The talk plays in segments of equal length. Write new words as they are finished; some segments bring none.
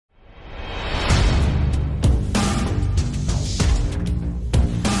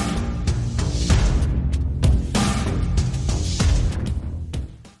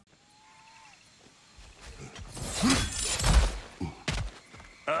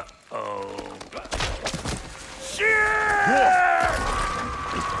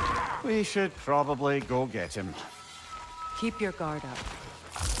We should probably go get him. Keep your guard up.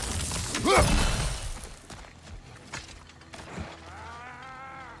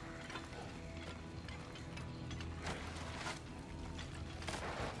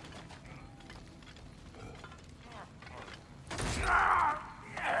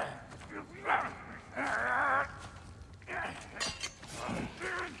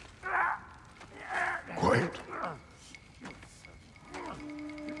 Quiet.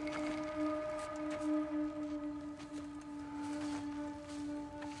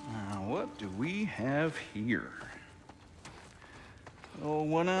 What do we have here? Oh,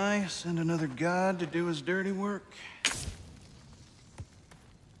 One Eye, send another god to do his dirty work.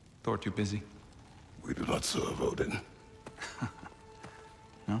 Thor too busy? We do not serve Odin.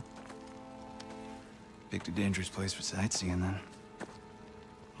 No? Picked a dangerous place for sightseeing, then.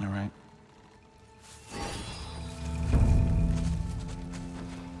 All right.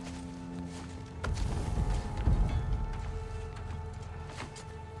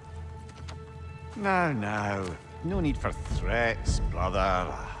 Now. No need for threats, brother.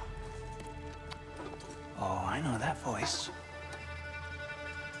 Oh, I know that voice.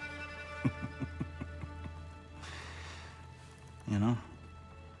 You know,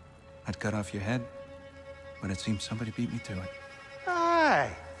 I'd cut off your head, but it seems somebody beat me to it.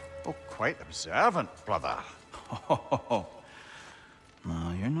 Aye. Oh, quite observant, brother. Oh,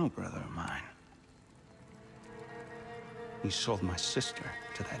 no, you're no brother of mine. You sold my sister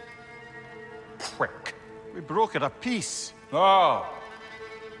to that prick. We broke it a piece. Oh!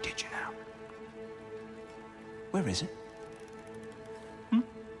 Did you now? Where is it?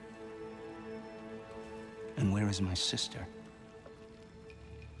 And where is my sister?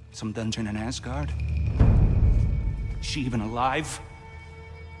 Some dungeon in Asgard? Is she even alive?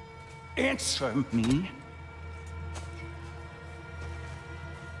 Answer me.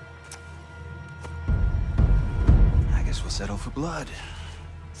 I guess we'll settle for blood.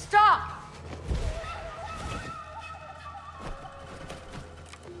 Stop!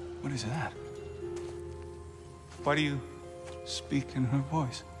 What is that? Why do you speak in her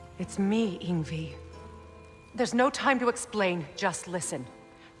voice? It's me, Ingvi. There's no time to explain, just listen.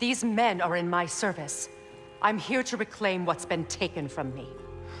 These men are in my service. I'm here to reclaim what's been taken from me.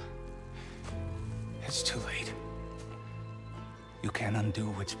 It's too late. You can't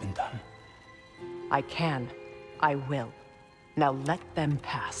undo what's been done. I can. I will. Now let them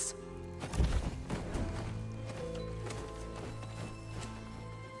pass.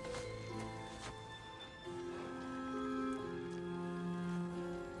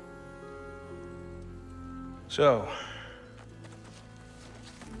 So,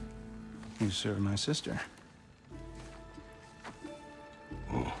 you served my sister.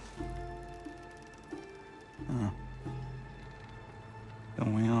 Oh. Oh.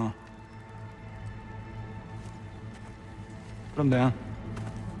 Don't we all? Put him down.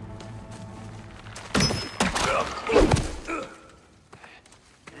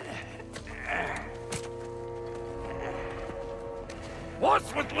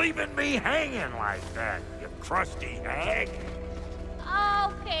 What's with leaving me hanging like that, you crusty hag?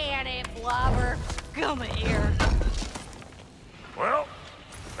 Oh, can it, Flubber? Come here. Well,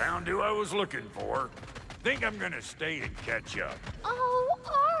 found who I was looking for. Think I'm gonna stay and catch up. Oh,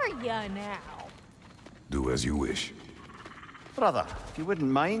 are ya now? Do as you wish. Brother, if you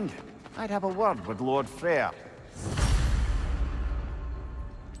wouldn't mind, I'd have a word with Lord Freyr.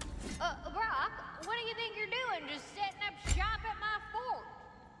 Brock, what do you think you're doing? Just setting up shop at my fort?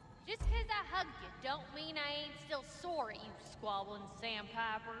 Just 'cause I hugged you don't mean I ain't still sore at you squabbling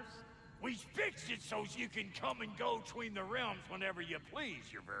sandpipers. We fixed it so you can come and go between the realms whenever you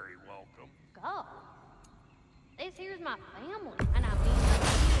please. You're very welcome. Go. This here's my family, and I mean like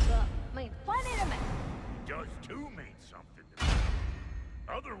you, but means plenty to me. It does too mean something to me.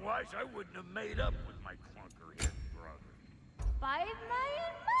 Otherwise, I wouldn't have made up with my clunker-head brother. 5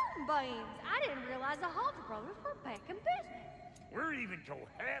 million moonbeams! I didn't realize the Halter brothers were back in business. We're even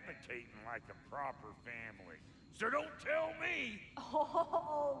cohabitating like a proper family. So don't tell me!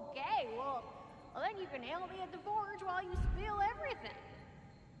 Okay, well then you can help me at the forge while you spill everything.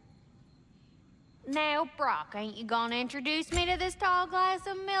 Now, Brock, ain't you gonna introduce me to this tall glass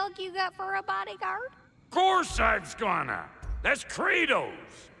of milk you got for a bodyguard? Of course I was gonna! That's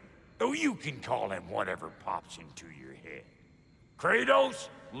Kratos! Though you can call him whatever pops into your head. Kratos,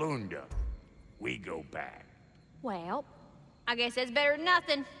 Lunda. We go back. Well, I guess that's better than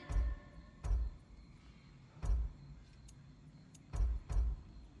nothing.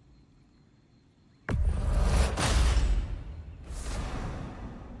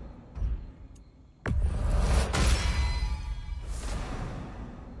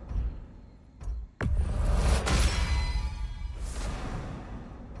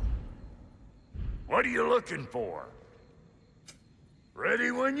 What are you looking for?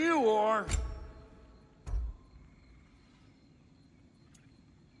 Ready when you are.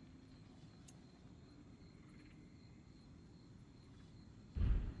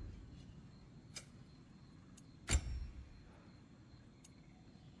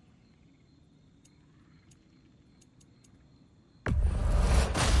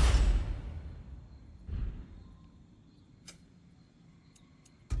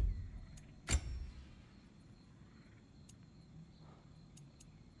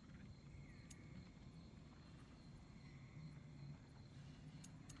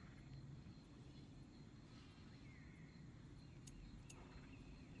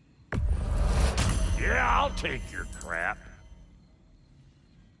 Yeah, I'll take your crap.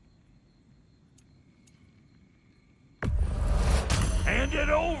 Hand it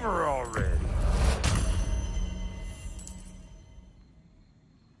over already.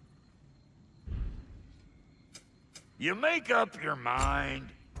 You make up your mind.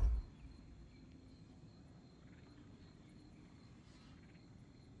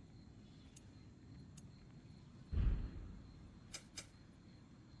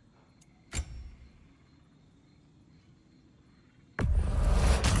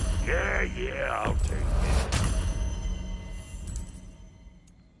 Yeah, I'll take it.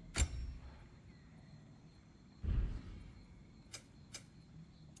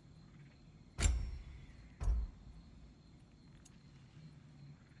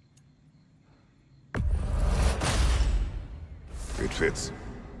 It fits.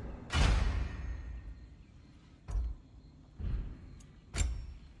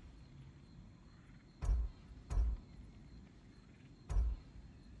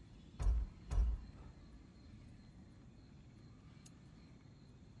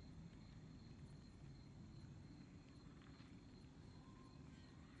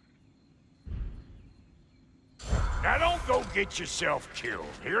 Now don't go get yourself killed,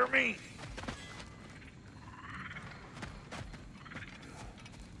 hear me?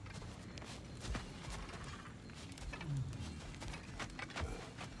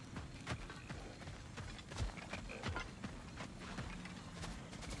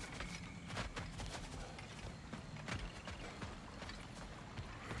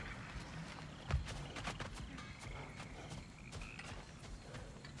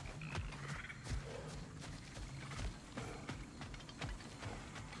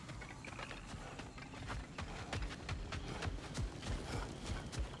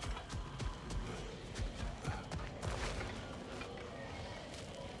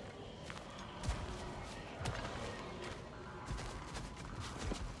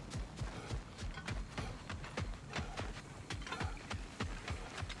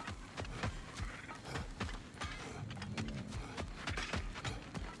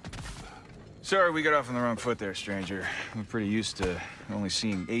 Sorry we got off on the wrong foot there, stranger. We're pretty used to only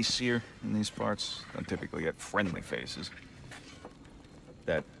seeing Aesir in these parts. Don't typically get friendly faces.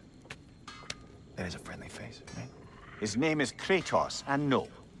 That is a friendly face, right? His name is Kratos, and no,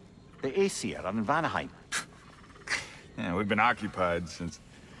 the Aesir are in Vanaheim. Yeah, we've been occupied since...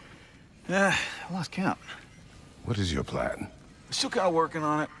 I lost count. What is your plan? We're still kind of working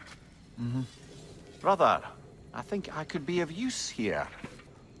on it. Brother, I think I could be of use here.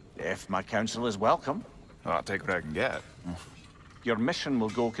 If my counsel is welcome. Oh, I'll take what I can get. Your mission will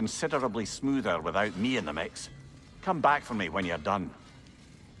go considerably smoother without me in the mix. Come back for me when you're done.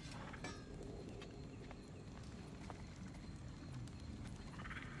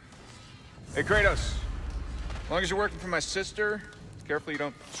 Hey, Kratos. As long as you're working for my sister, careful you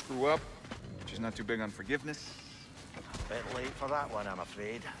don't screw up. She's not too big on forgiveness. Bit late for that one, I'm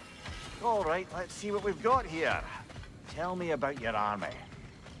afraid. All right, let's see what we've got here. Tell me about your army.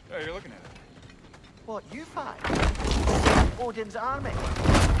 Oh, you're looking at it. What, you find? Odin's army?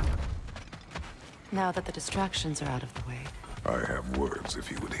 Now that the distractions are out of the way, I have words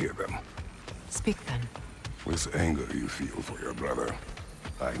if you would hear them. speak then. This anger you feel for your brother,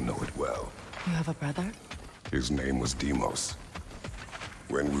 I know it well. You have a brother? His name was Deimos.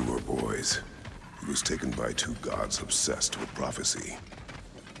 When we were boys, he was taken by two gods obsessed with prophecy.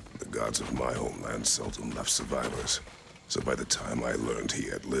 The gods of my homeland seldom left survivors, so by the time I learned he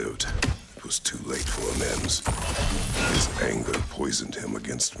had lived, it was too late for amends. His anger poisoned him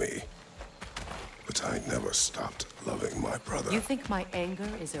against me. But I never stopped loving my brother. You think my anger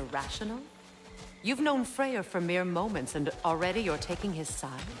is irrational? You've known Freyr for mere moments, and already you're taking his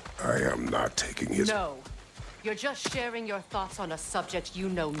side? I am not taking his... No. You're just sharing your thoughts on a subject you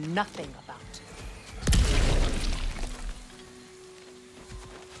know nothing about.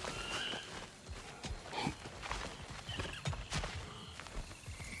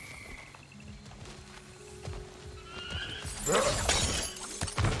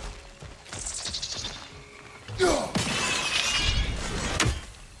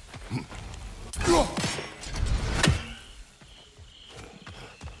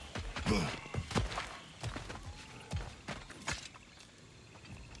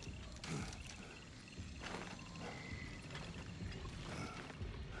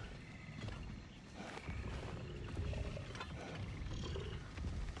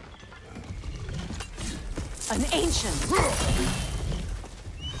 An ancient! Grab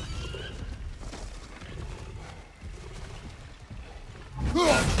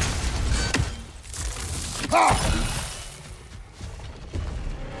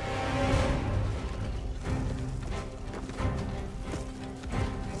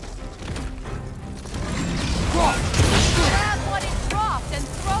what it dropped and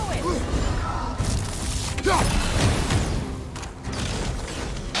throw it!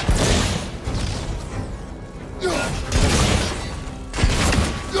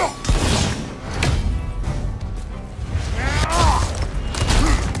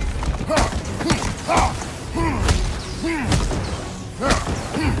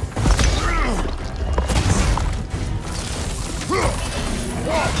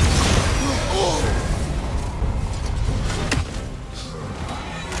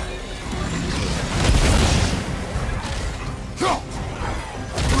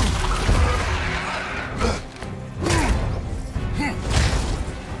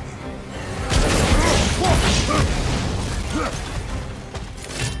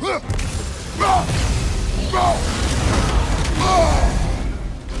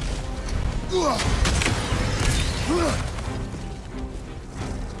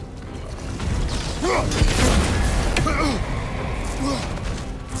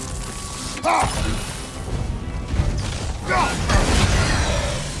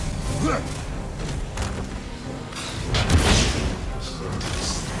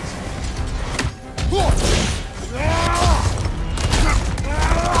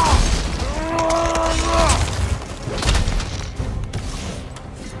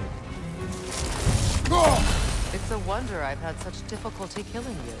 It's a wonder I've had such difficulty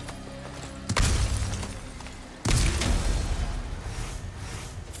killing you.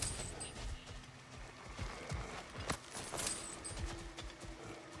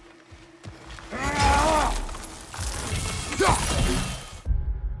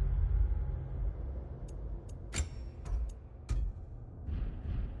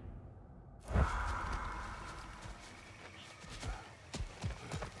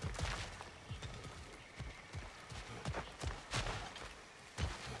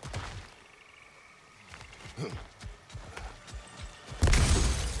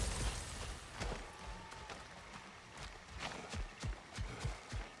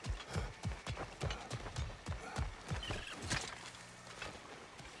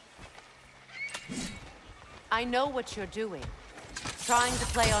 I know what you're doing. Trying to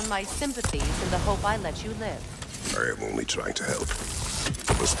play on my sympathies in the hope I let you live. I am only trying to help.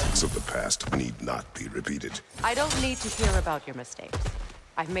 The mistakes of the past need not be repeated. I don't need to hear about your mistakes.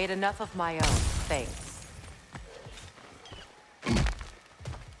 I've made enough of my own, thanks.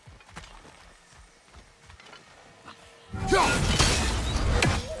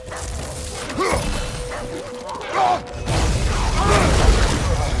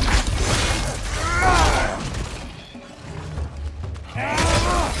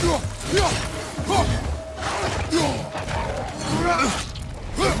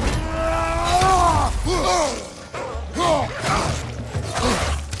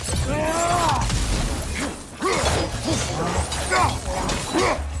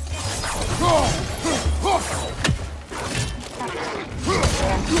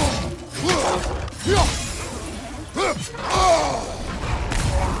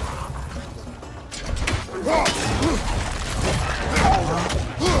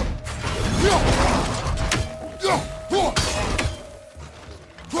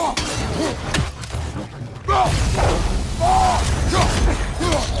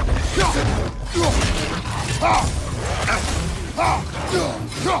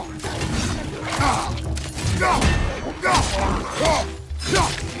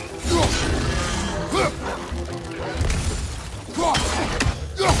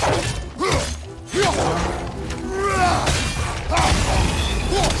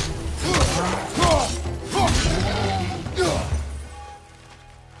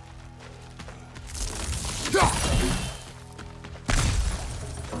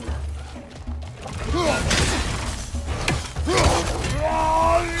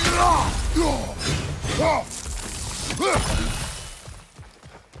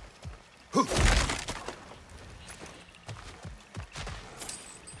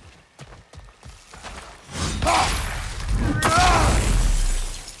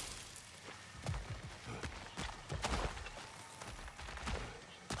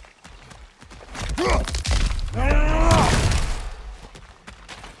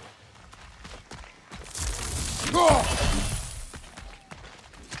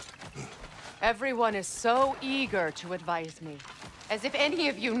 Everyone is so eager to advise me, as if any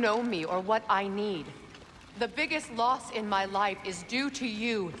of you know me or what I need. The biggest loss in my life is due to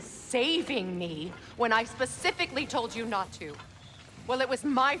you saving me when I specifically told you not to. Well, it was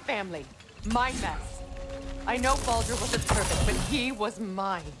my family, my mess. I know Baldur wasn't perfect, but he was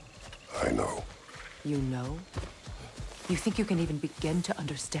mine. I know. You know? You think you can even begin to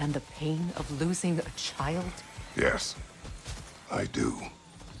understand the pain of losing a child? Yes, I do.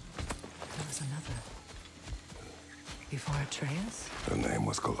 There was another. Before Atreus? Her name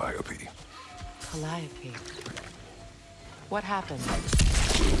was Calliope. Calliope. What happened?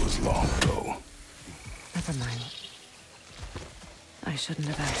 It was long ago. Never mind. I shouldn't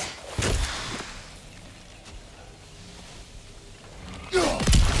have asked.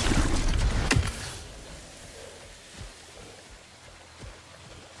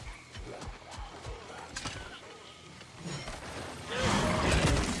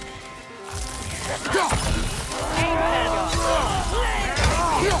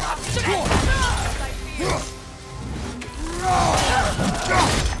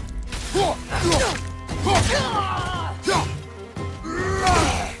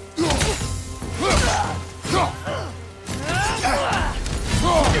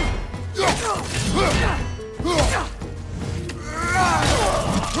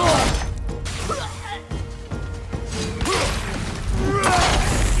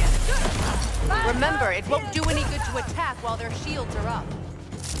 Remember, it won't do any good to attack while their shields are up.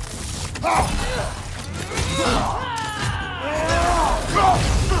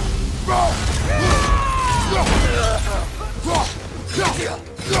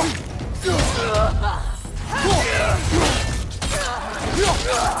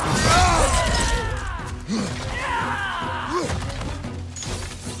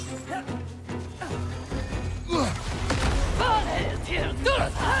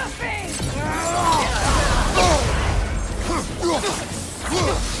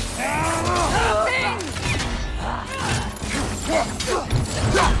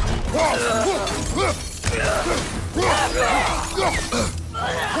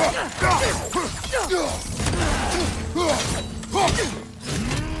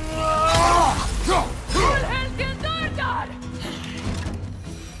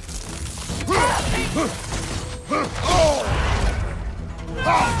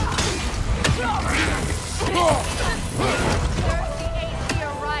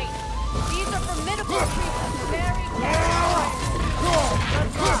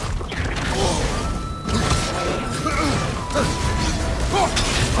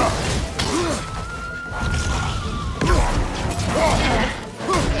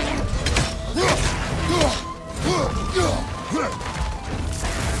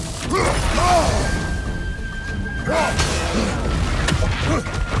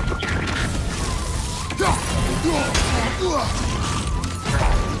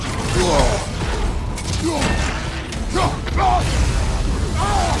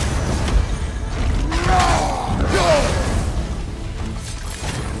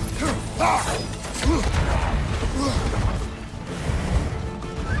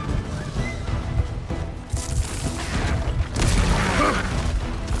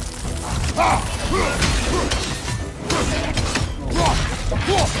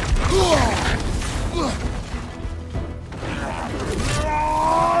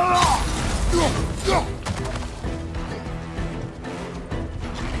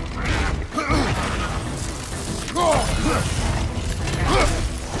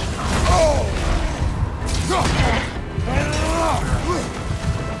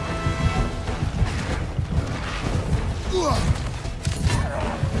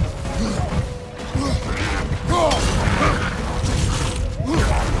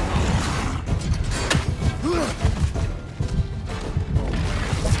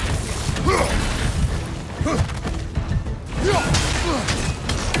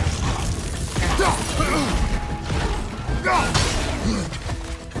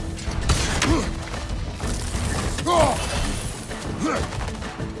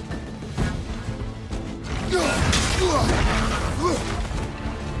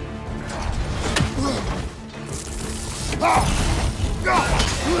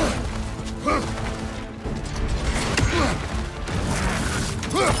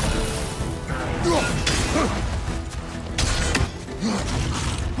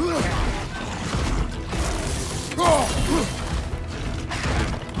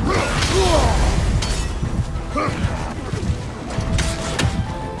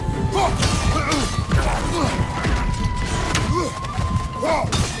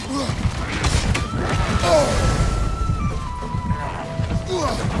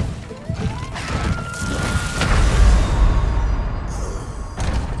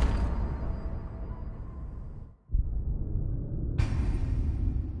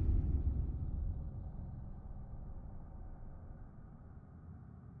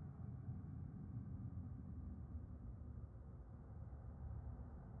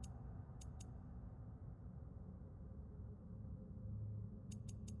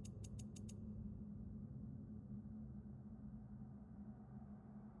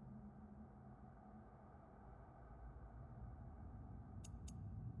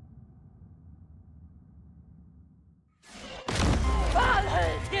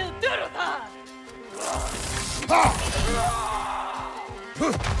 Right.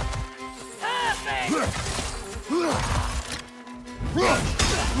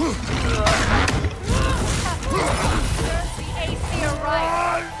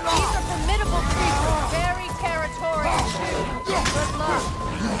 These are formidable creatures, very territorial too. Good luck.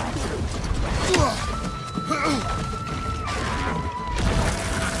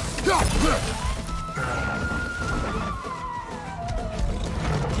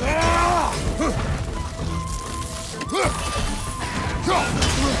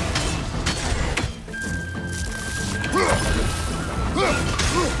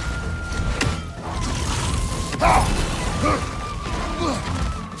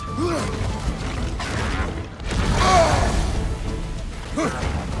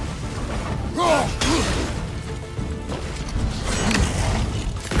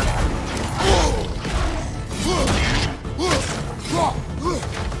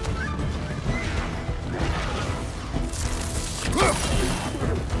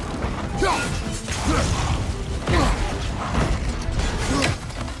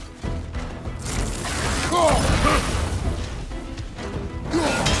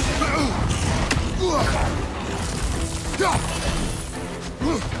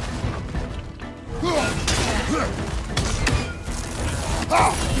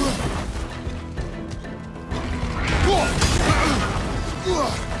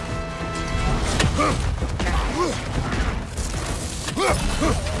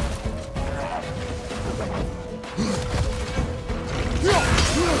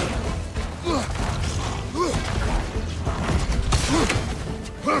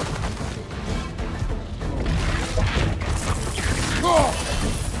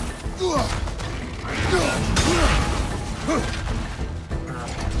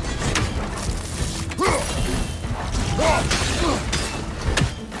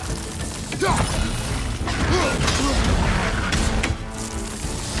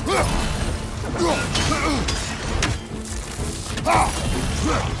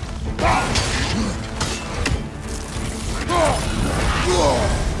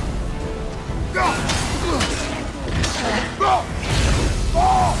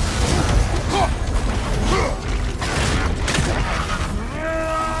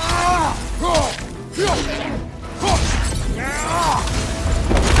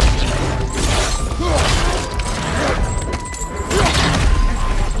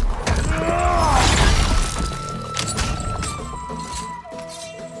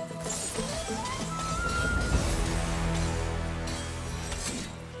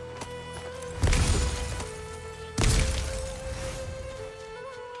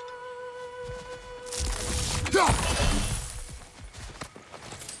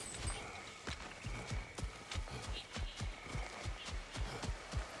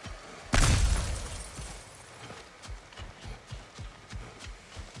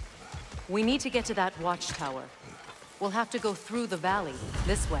 We need to get to that watchtower. We'll have to go through the valley,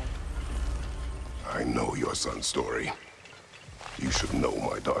 this way. I know your son's story. You should know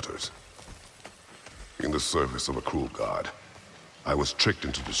my daughter's. In the service of a cruel god, I was tricked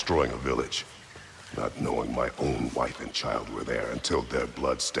into destroying a village, not knowing my own wife and child were there until their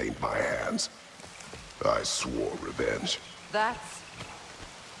blood stained my hands. I swore revenge. That's...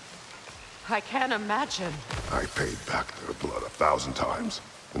 I can't imagine. I paid back their blood 1,000 times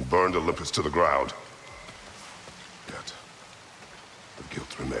and burned Olympus to the ground. Yet, the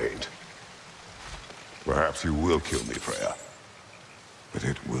guilt remained. Perhaps you will kill me, Freya, but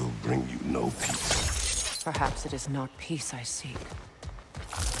it will bring you no peace. Perhaps it is not peace I seek.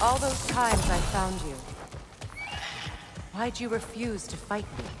 All those times I found you, why'd you refuse to fight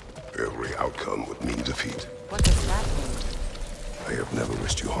me? Every outcome would mean defeat. What does that mean? I have never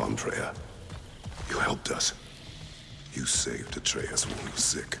wished you harm, Freya. You helped us. You saved Atreus when he was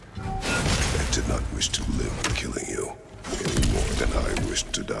sick. I did not wish to live for killing you, any more than I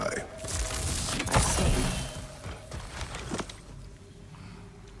wished to die. I see.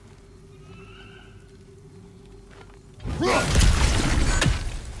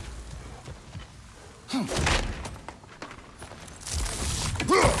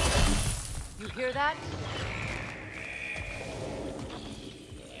 You hear that?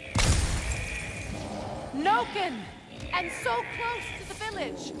 Noken! And so close to the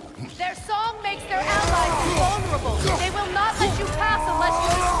village. Their song makes their allies vulnerable. They will not let you pass unless you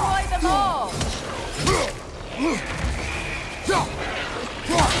destroy them all.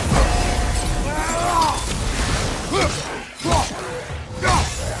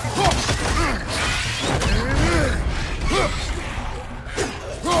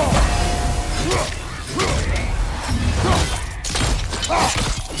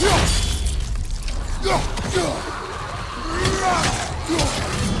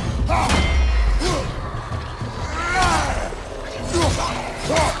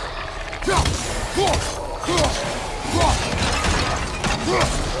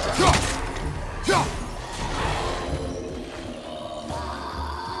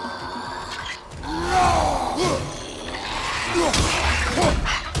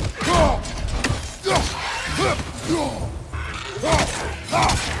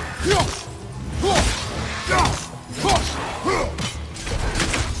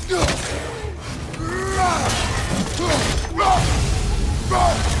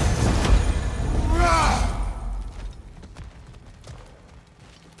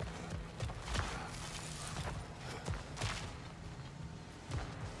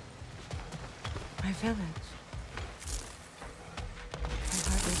 My village. I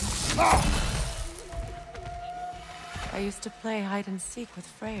hardly know. I used to play hide and seek with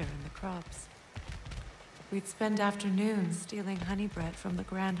Freyr in the crops. We'd spend afternoons stealing honey bread from the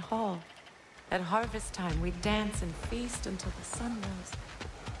Grand Hall. At harvest time, we'd dance and feast until the sun rose.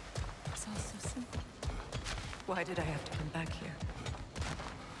 It was all so simple. Why did I have to come back here?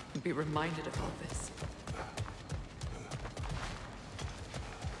 And be reminded of all this?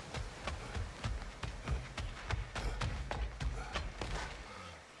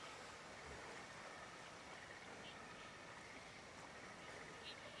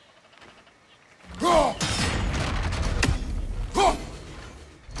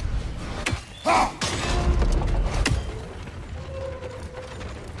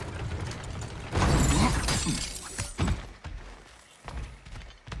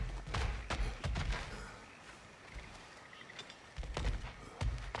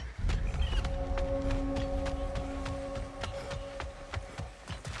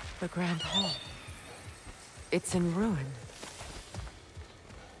 The Grand Hall. It's in ruin.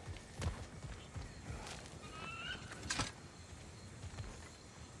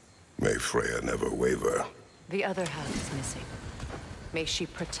 May Freya never waver. The other half is missing. May she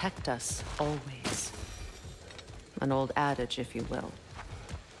protect us always. An old adage, if you will.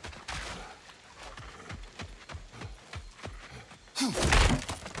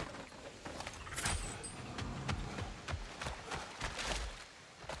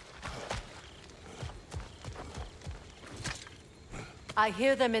 I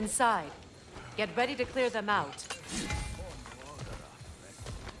hear them inside. Get ready to clear them out.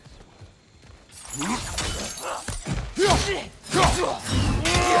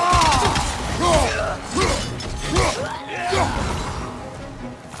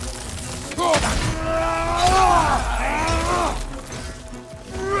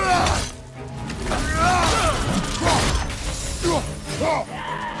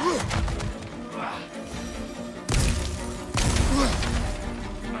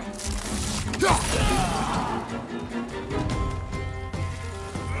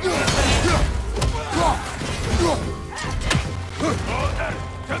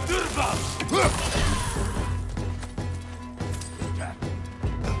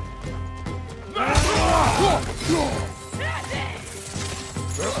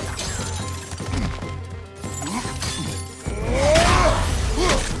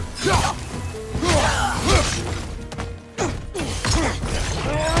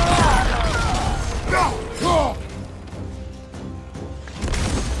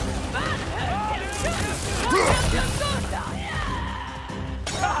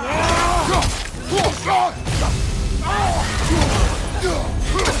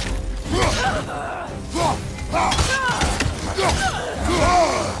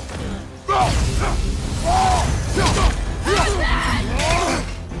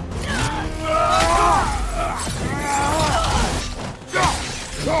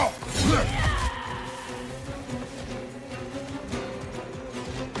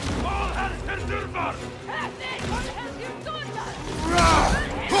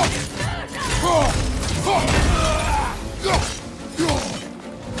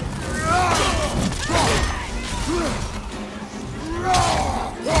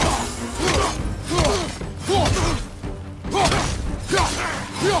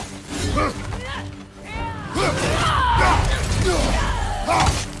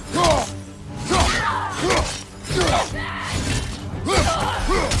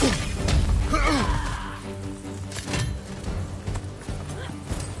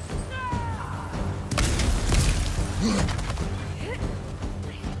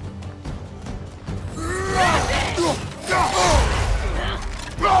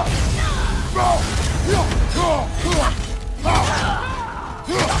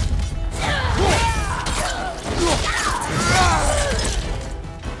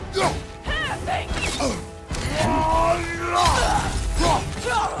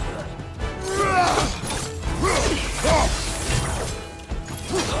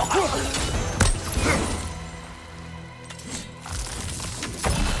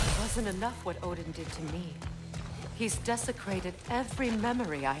 wasn't enough what Odin did to me. He's desecrated every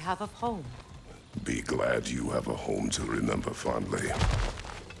memory I have of home. Be glad you have a home to remember fondly.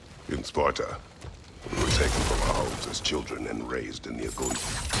 In Sparta, we were taken from our homes as children and raised in the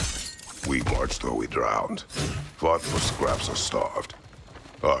Agoni. We marched or we drowned, fought for scraps or starved.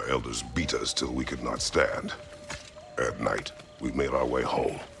 Our elders beat us till we could not stand. At night, we made our way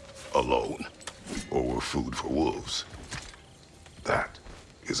home, alone, or were food for wolves. That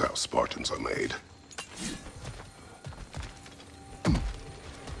is how Spartans are made.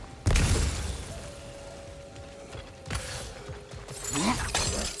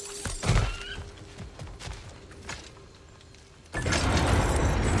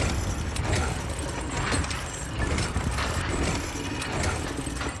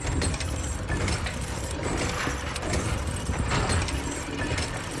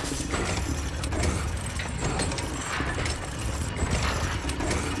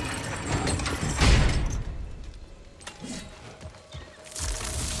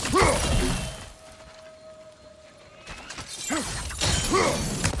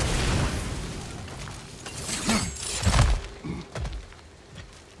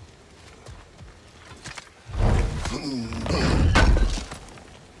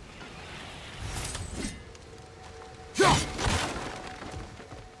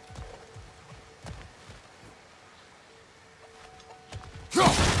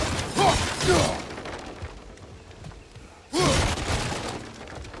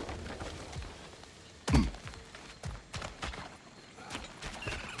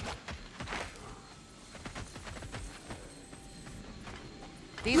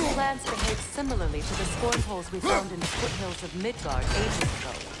 These plants behave similarly to the spawn holes we found in the foothills of Midgard ages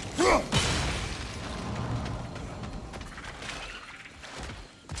ago.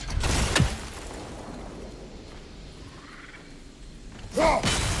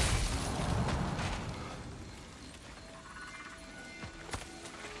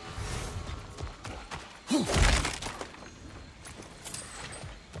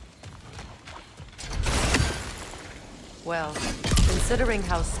 Well, considering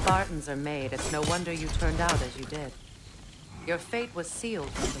how Spartans are made, it's no wonder you turned out as you did. Your fate was sealed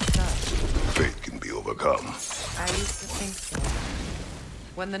from the start. Fate can be overcome. I used to think so.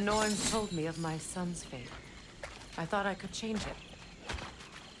 When the Norns told me of my son's fate, I thought I could change it.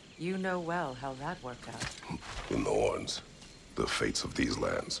 You know well how that worked out. The Norns, the fates of these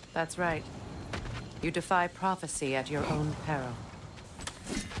lands. That's right. You defy prophecy at your own peril.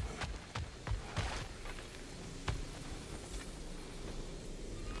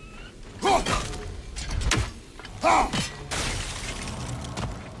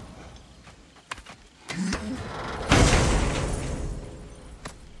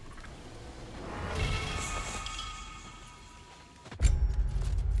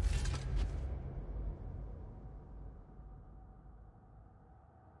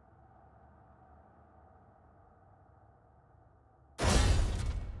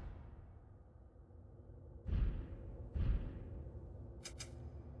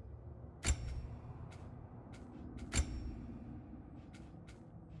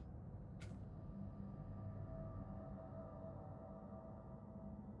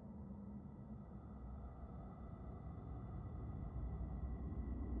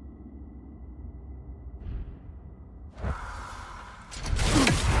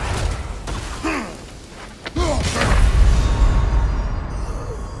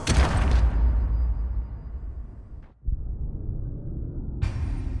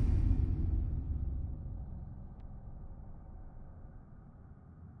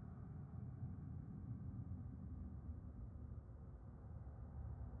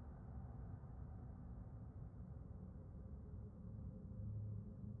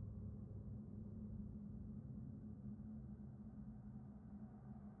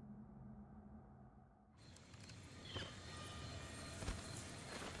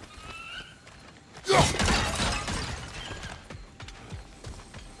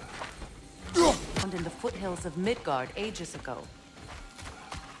 In the foothills of Midgard ages ago.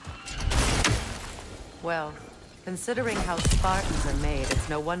 Well, considering how Spartans are made, it's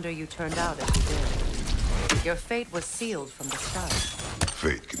no wonder you turned out as you did. Your fate was sealed from the start.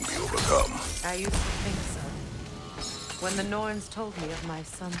 Fate can be overcome. I used to think so. When the Norns told me of my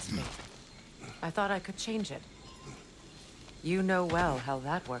son's fate, I thought I could change it. You know well how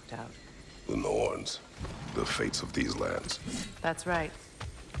that worked out. The Norns, the fates of these lands. That's right.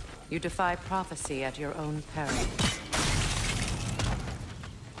 You defy prophecy at your own peril.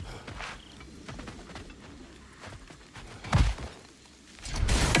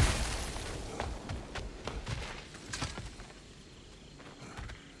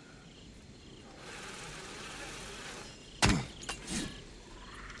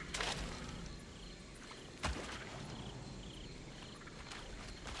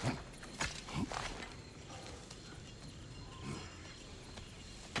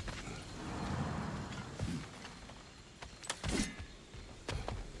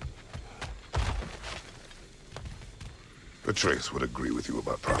 Atreus would agree with you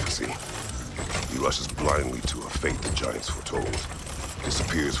about prophecy. He rushes blindly to a fate the Giants foretold.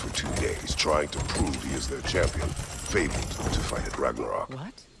 Disappears for 2 days, trying to prove he is their champion, fabled to fight at Ragnarok.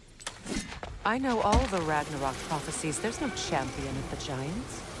 What? I know all the Ragnarok prophecies. There's no champion at the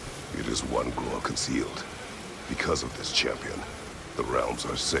Giants. It is one glow concealed. Because of this champion, the realms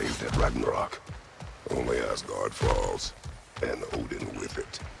are saved at Ragnarok. Only Asgard falls, and Odin with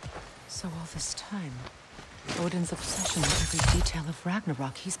it. So all this time, Odin's obsession with every detail of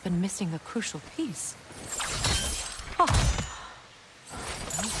Ragnarok, he's been missing a crucial piece.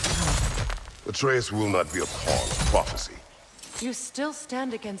 Atreus will not be a pawn of prophecy. You still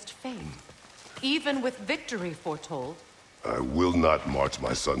stand against fate, even with victory foretold. I will not march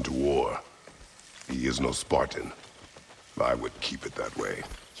my son to war. He is no Spartan. I would keep it that way.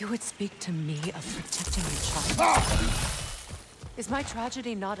 You would speak to me of protecting your child? Is my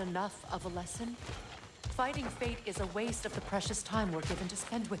tragedy not enough of a lesson? Fighting fate is a waste of the precious time we're given to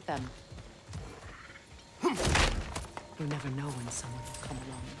spend with them. You never know when someone will come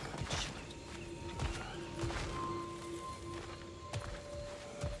along and cut it short.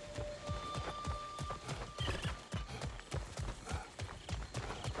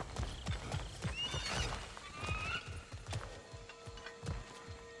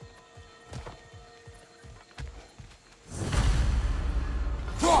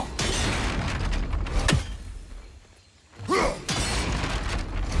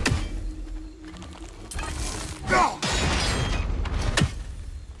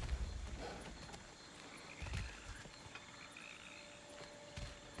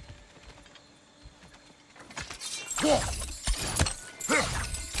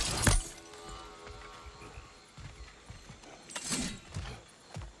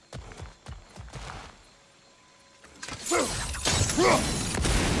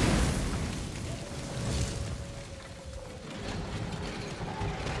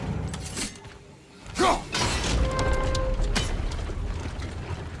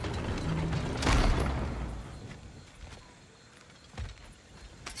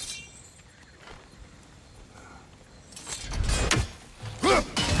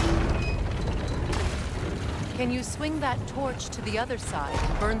 Can you swing that torch to the other side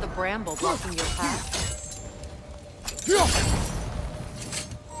and burn the bramble blocking your path?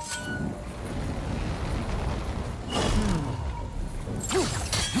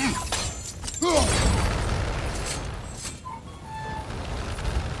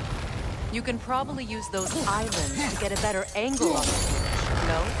 You can probably use those islands to get a better angle on the torch,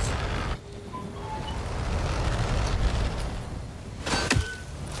 no?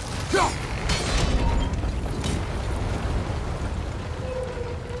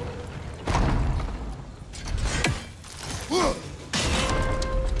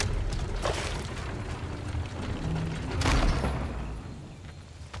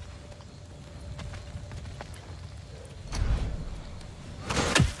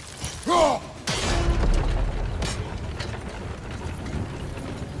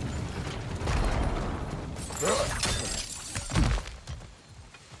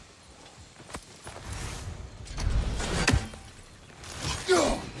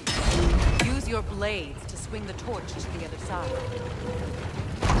 Use your blades to swing the torch to the other side.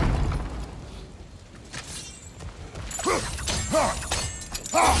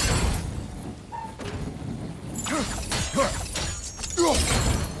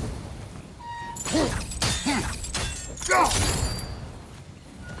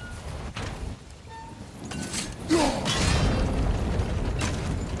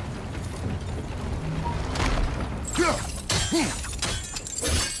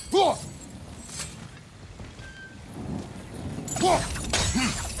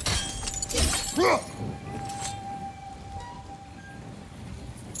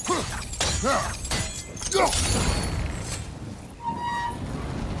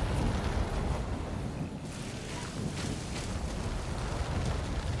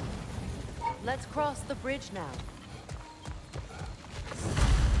 Let's cross the bridge now.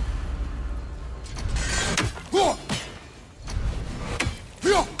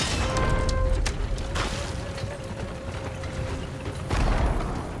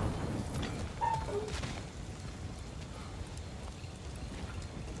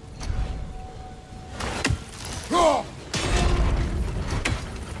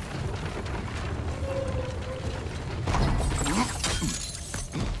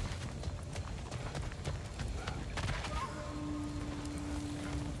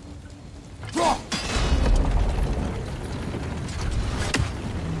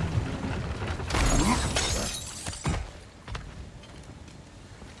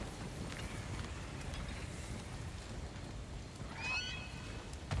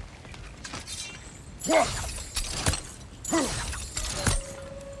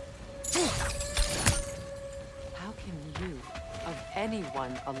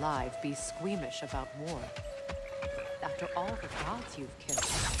 man alive be squeamish about war? After all the gods you've killed.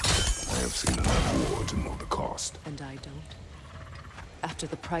 I have seen enough war to know the cost. And I don't? After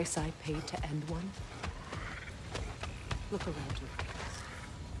the price I paid to end one? Look around you.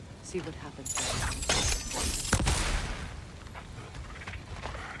 See what happens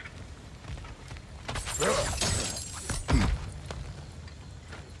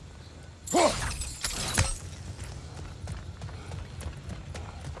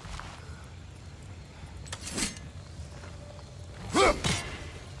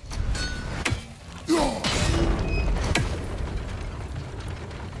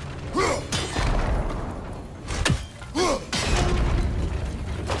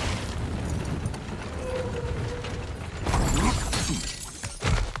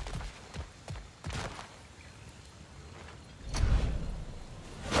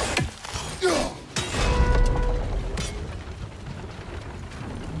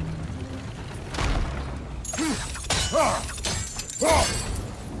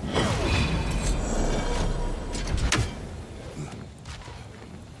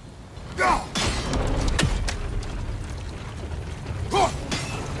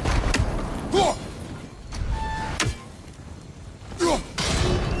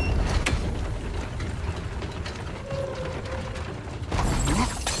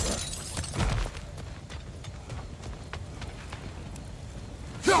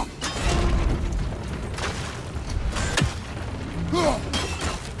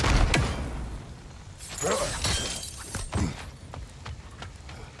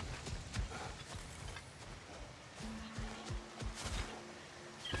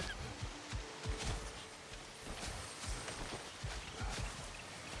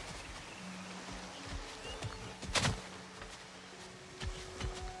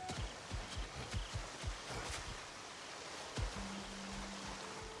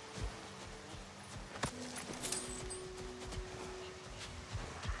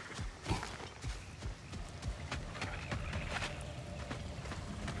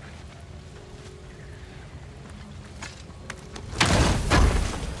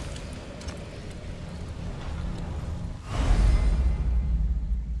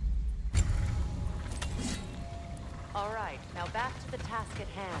All right, now back to the task at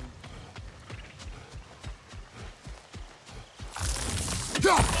hand.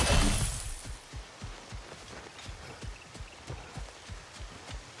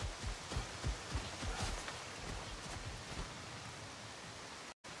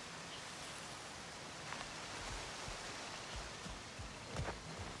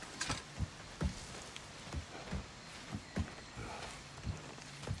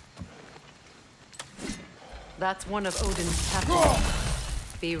 That's one of Odin's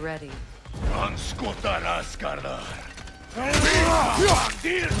captains. Be ready.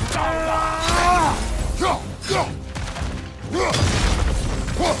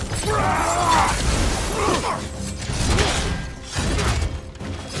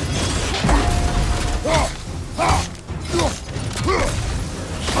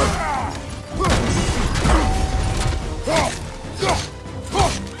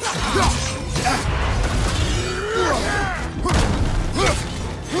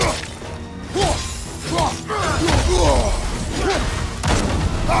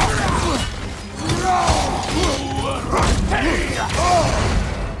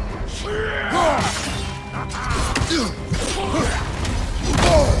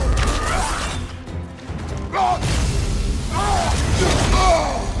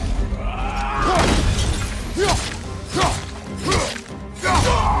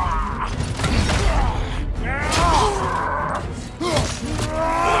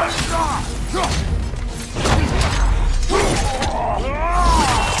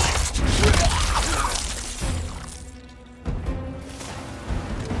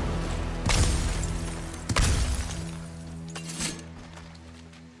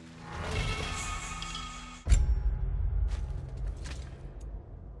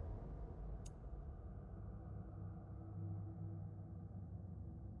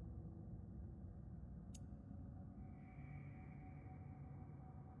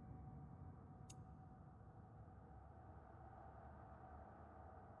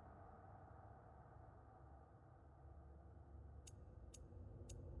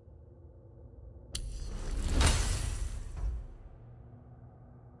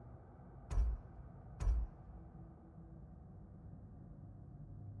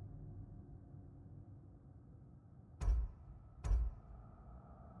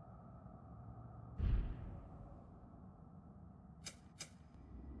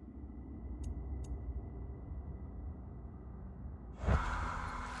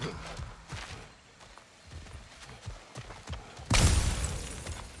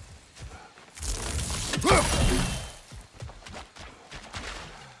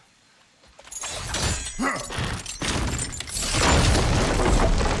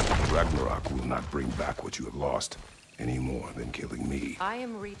 Ragnarok will not bring back what you have lost, any more than killing me. I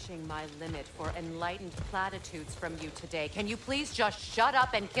am reaching my limit for enlightened platitudes from you today. Can you please just shut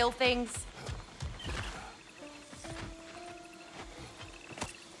up and kill things?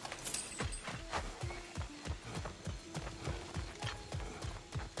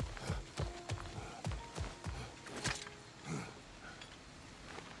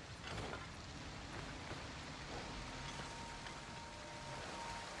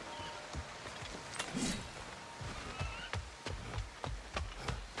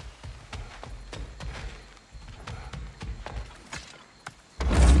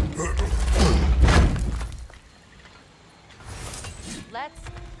 Let's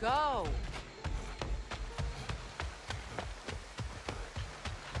go.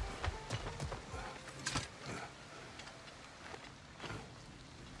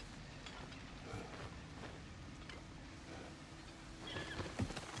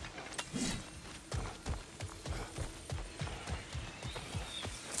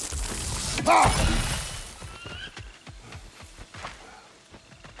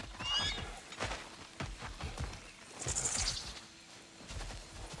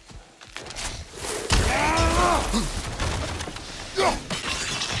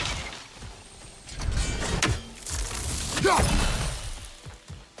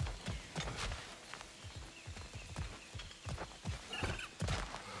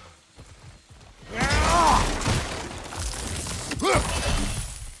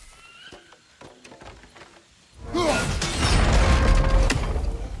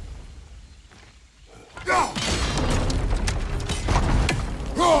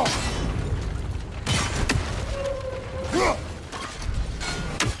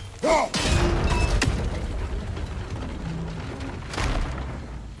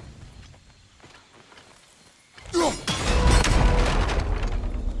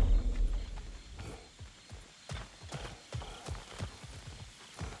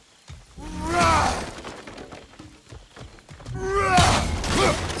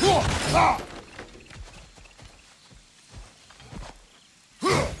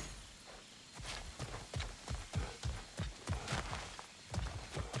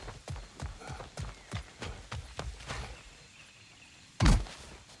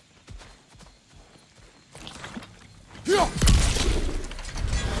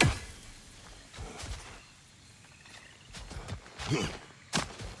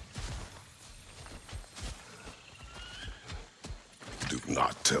 Do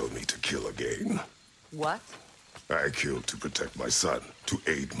not tell me to kill again. What? I killed to protect my son, to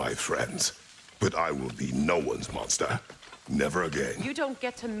aid my friends. But I will be no one's monster. Never again. You don't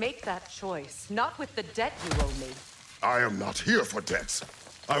get to make that choice. Not with the debt you owe me. I am not here for debts.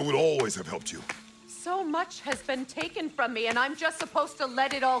 I would always have helped you. So much has been taken from me, and I'm just supposed to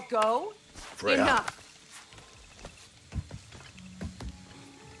let it all go? Freya. Enough.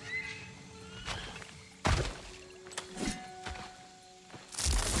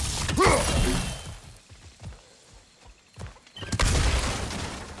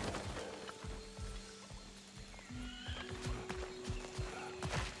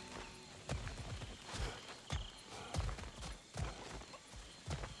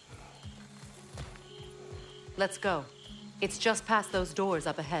 Let's go. It's just past those doors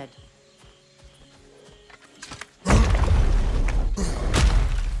up ahead.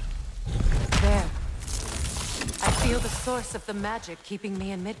 There. I feel the source of the magic keeping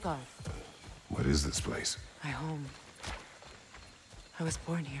me in Midgard. What is this place? My home. I was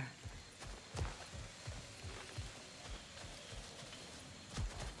born here.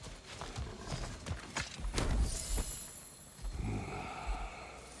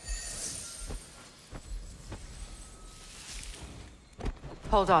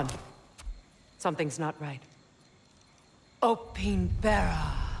 Hold on. Something's not right. Opinbera.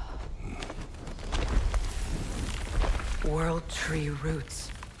 World tree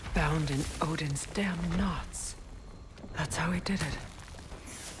roots, bound in Odin's damn knots. That's how he did it.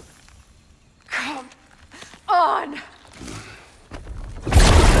 Come on!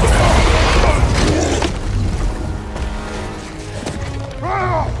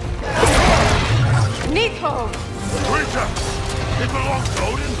 Nico! Creature! It belongs to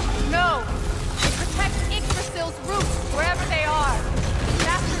Odin? No! It protects Yggdrasil's roots, wherever they are. The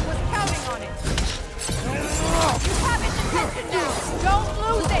bastard was counting on it. You have its attention now! Don't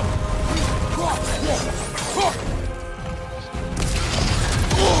lose it!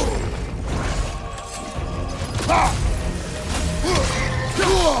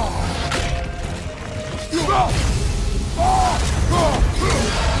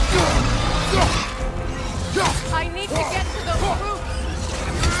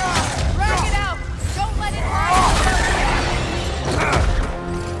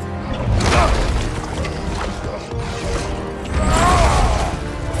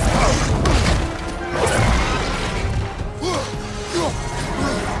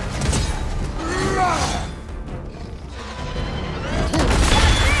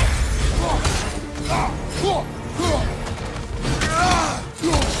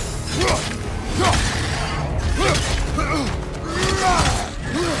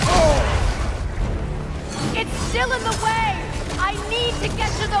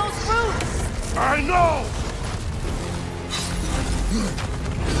 I know!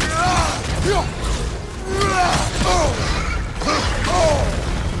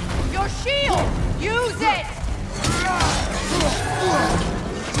 Your shield! Use it!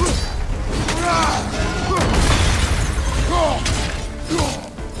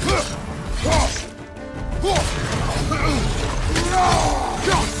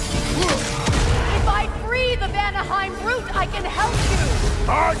 If I free the Vanaheim root, I can help you!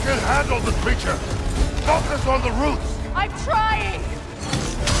 I can handle the creature! Focus on the roots! I'm trying!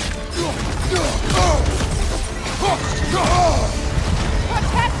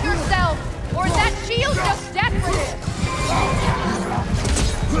 Protect yourself, or that shield's just decorative!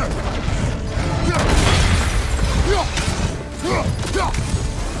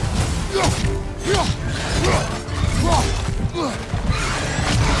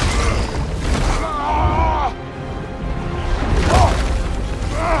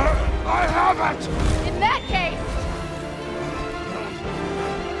 I have it! In that case,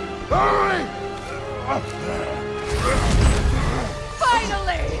 Hurry!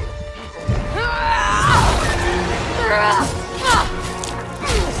 finally!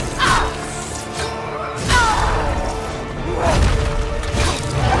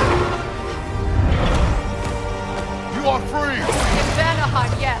 You are free! In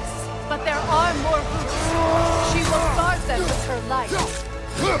Vanaheim, yes, but there are more roots. She will guard them with her light.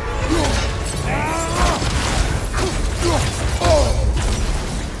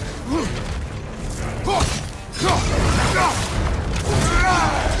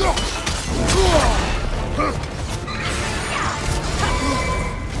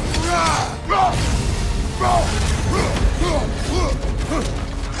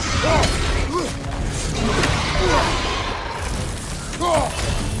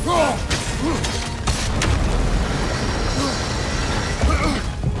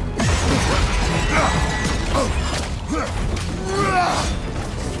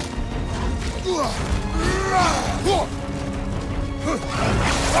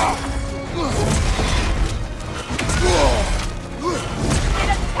 It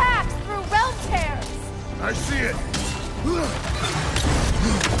attacks through realm tears! I see it!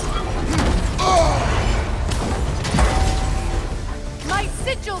 My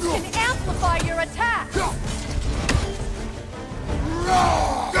sigils can amplify your attack!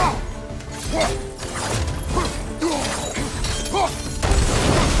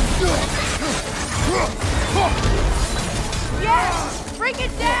 Yes! Bring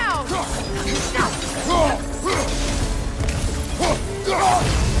it down!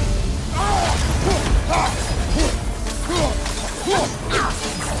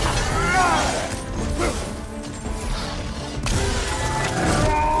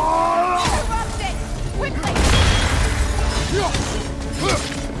 Interrupt it! Quickly!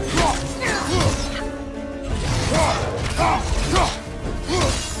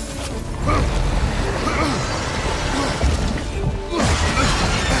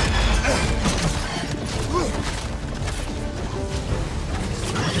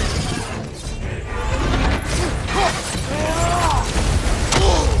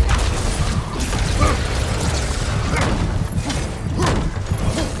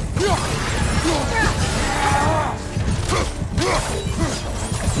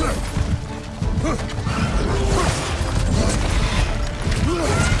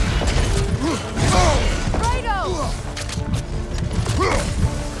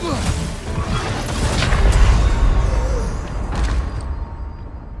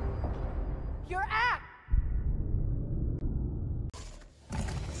 Your act!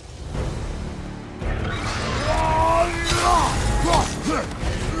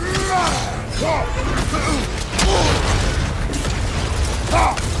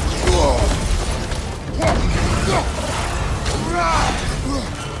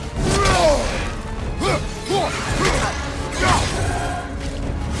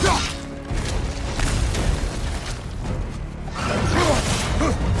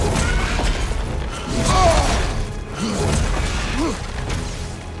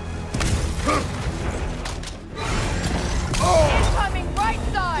 Incoming right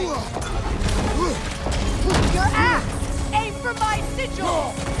side!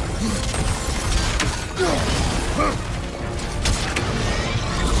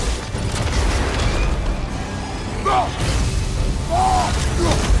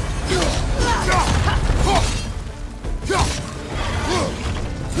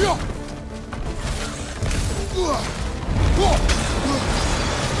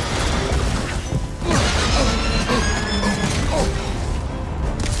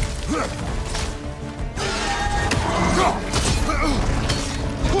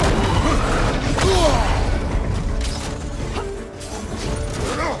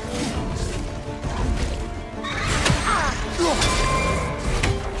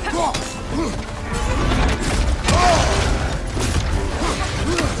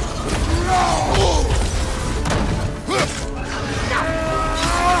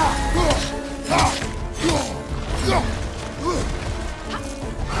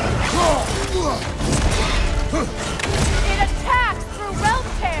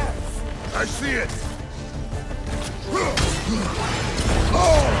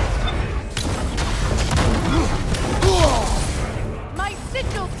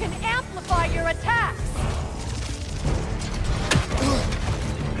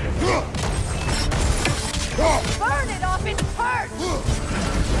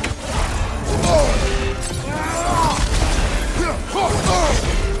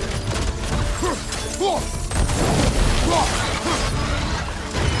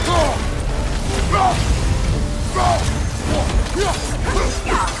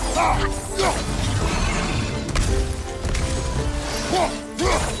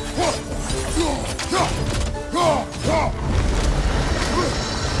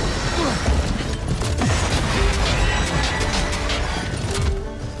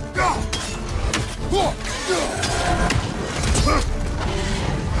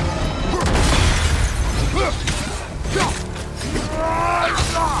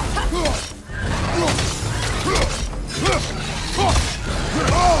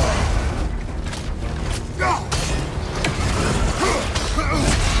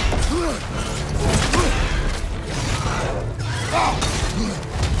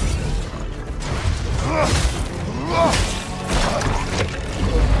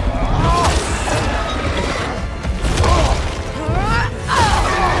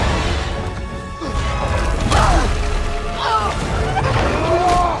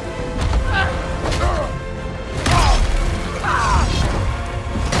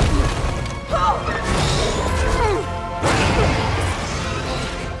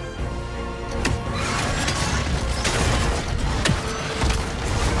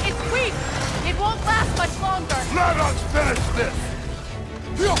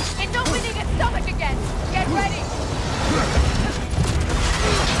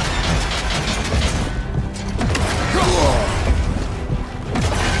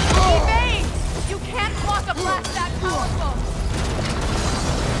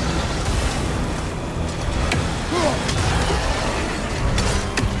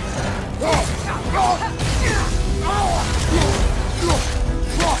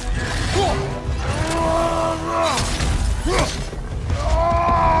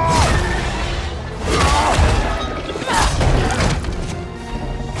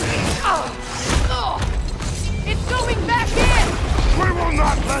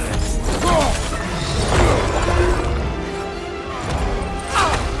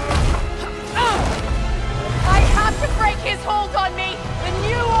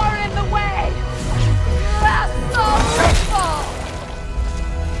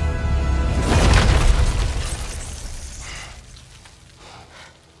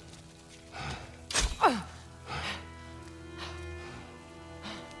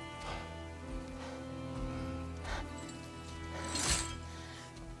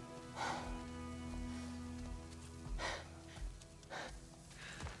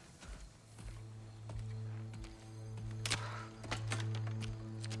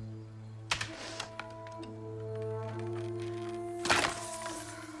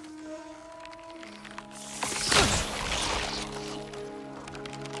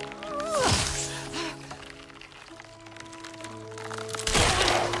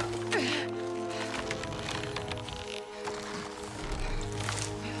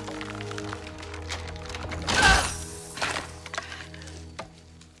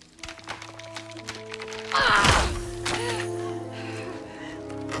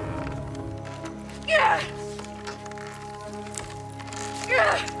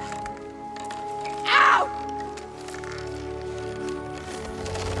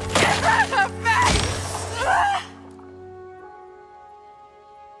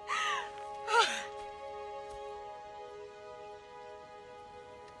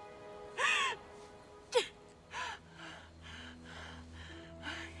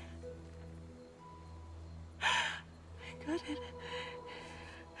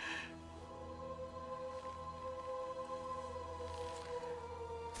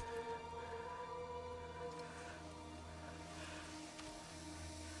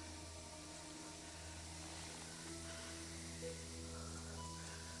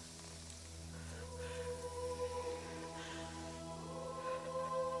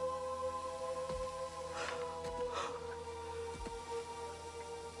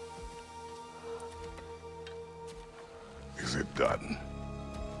 Is it done?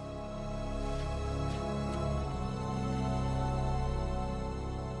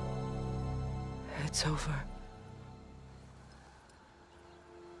 It's over.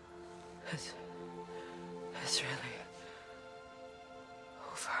 It's really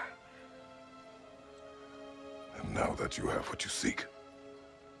over. And now that you have what you seek,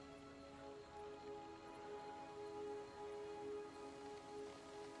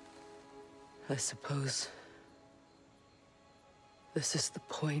 I suppose this is the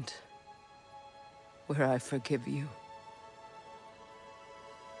point where I forgive you,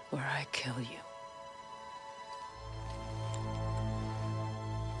 where I kill you.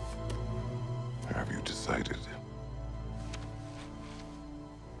 have you decided?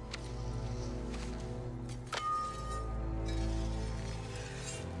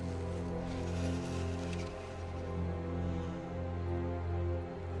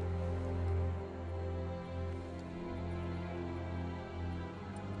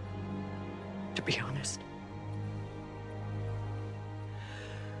 To be honest,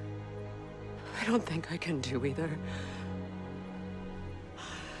 I don't think I can do either.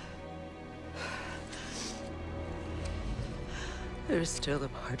 There's still a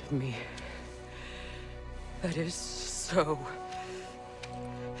part of me that is so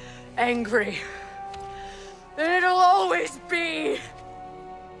angry. And it'll always be.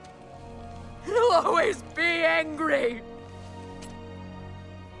 It'll always be angry.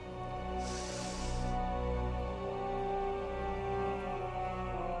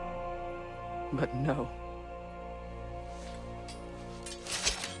 But no.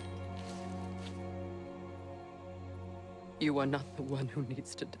 You are not the one who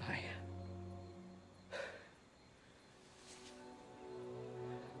needs to die.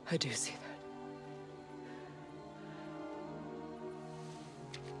 I do see that.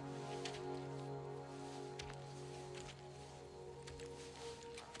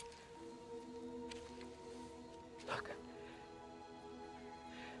 Look.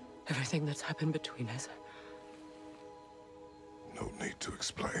 Everything that's happened between us. No need to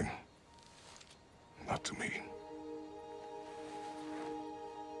explain. Not to me.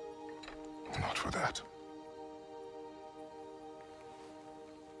 Not for that.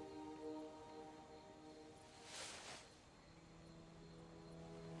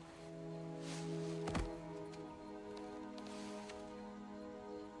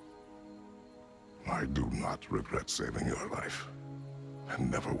 I do not regret saving your life,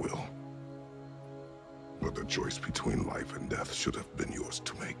 and never will. But the choice between life and death should have been yours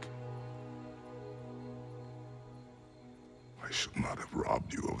to make. I should not have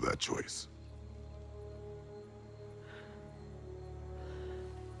robbed you of that choice.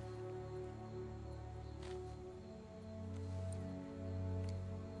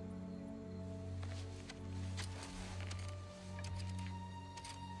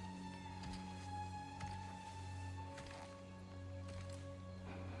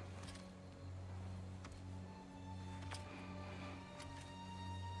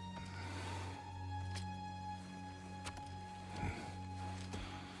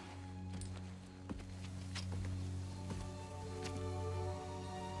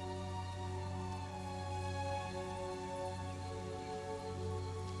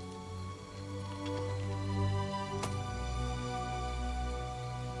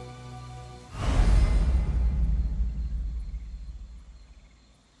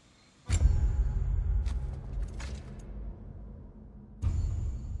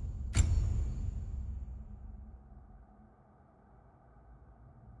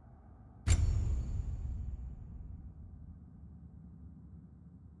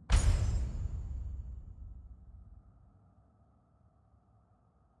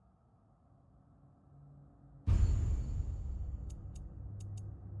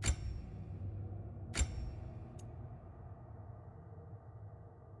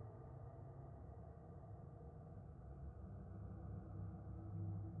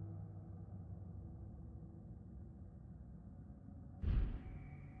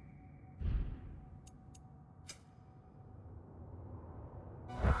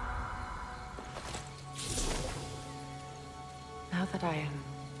 Now that I am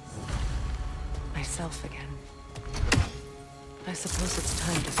myself again, I suppose it's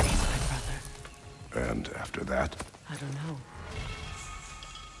time to face my brother. And after that? I don't know.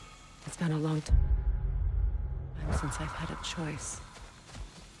 It's been a long time since I've had a choice.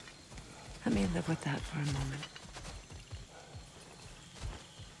 Let me live with that for a moment.